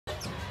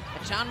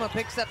Achonwa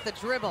picks up the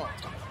dribble.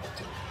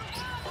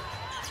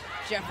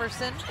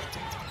 Jefferson,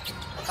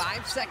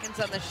 5 seconds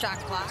on the shot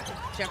clock.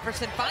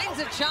 Jefferson finds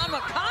Achonwa,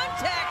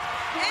 contact,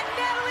 and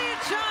Natalie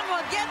Achonwa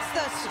gets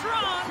the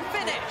strong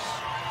finish.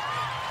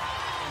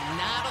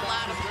 Not a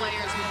lot of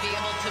players would be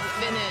able to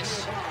finish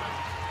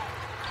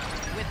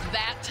with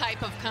that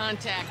type of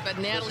contact, but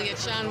Natalie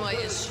Achonwa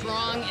is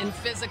strong and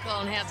physical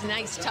and has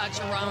nice touch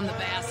around the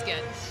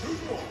basket.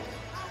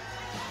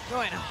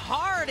 Going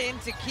hard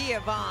into Kia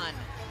Vaughn.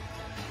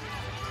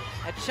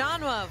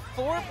 Achonwa,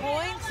 4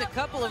 points, a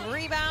couple of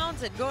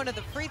rebounds, and going to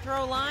the free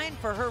throw line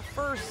for her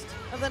first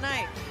of the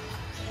night.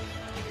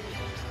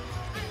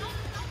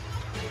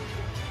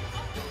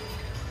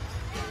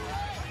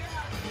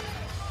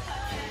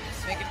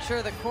 Just making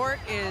sure the court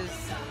is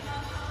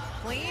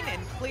clean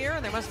and clear,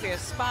 and there must be a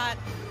spot,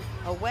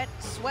 a wet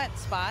sweat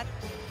spot,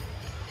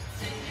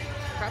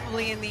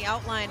 probably in the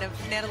outline of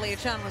Natalie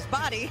Achonwa's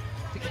body,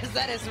 because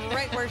that is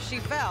right where she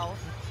fell.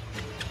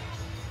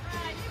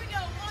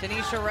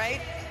 Tanisha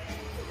Wright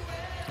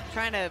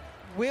trying to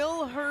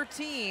will her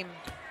team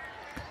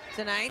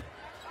tonight.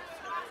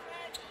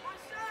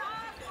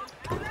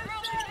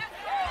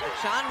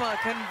 Achonwa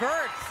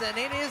converts, and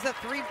it is a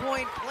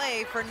 3-point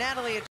play for Natalie Achonwa.